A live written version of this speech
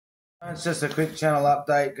It's just a quick channel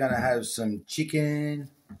update. Going to have some chicken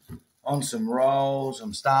on some rolls.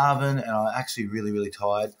 I'm starving and I'm actually really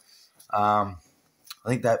tired. I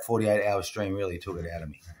think that 48-hour stream really took it out of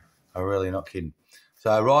me. I'm really not kidding.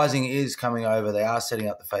 So Rising is coming over. They are setting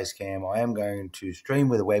up the face cam. I am going to stream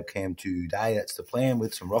with a webcam today. That's the plan,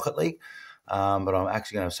 with some Rocket League. But I'm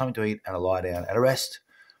actually going to have something to eat and a lie down and a rest.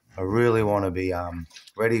 I really want to be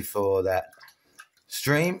ready for that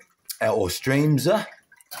stream or streams.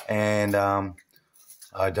 And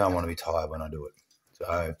I don't want to be tired when I do it.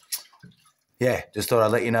 So, yeah, just thought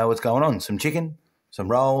I'd let you know what's going on. Some chicken, some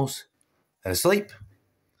rolls, and a sleep.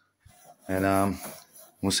 And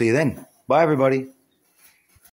we'll see you then. Bye, everybody.